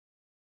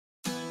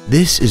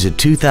This is a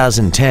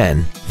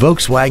 2010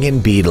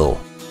 Volkswagen Beetle.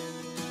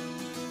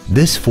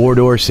 This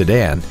four-door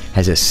sedan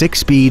has a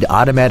 6-speed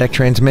automatic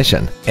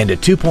transmission and a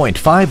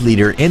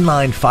 2.5-liter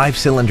inline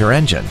 5-cylinder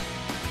engine.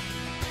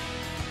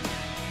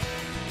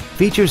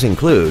 Features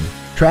include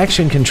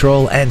traction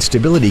control and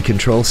stability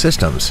control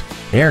systems,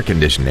 air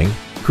conditioning,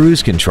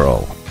 cruise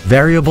control,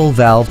 variable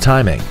valve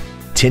timing,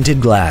 tinted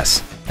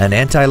glass, an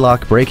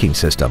anti-lock braking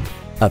system,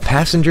 a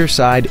passenger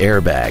side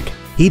airbag,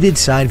 heated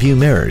side view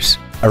mirrors,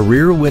 a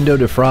rear window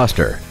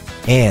defroster,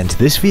 and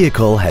this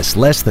vehicle has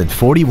less than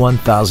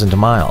 41,000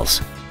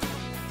 miles.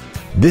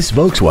 This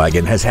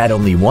Volkswagen has had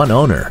only one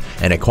owner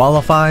and it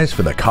qualifies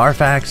for the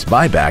Carfax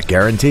buyback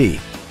guarantee.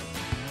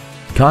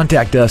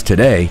 Contact us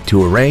today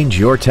to arrange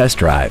your test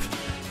drive.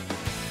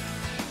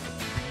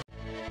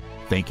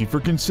 Thank you for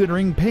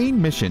considering Payne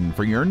Mission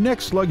for your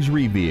next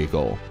luxury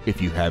vehicle.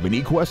 If you have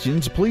any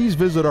questions, please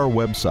visit our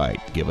website,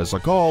 give us a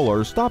call,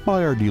 or stop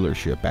by our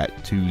dealership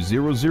at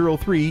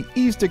 2003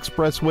 East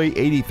Expressway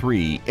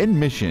 83 in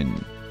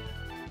Mission.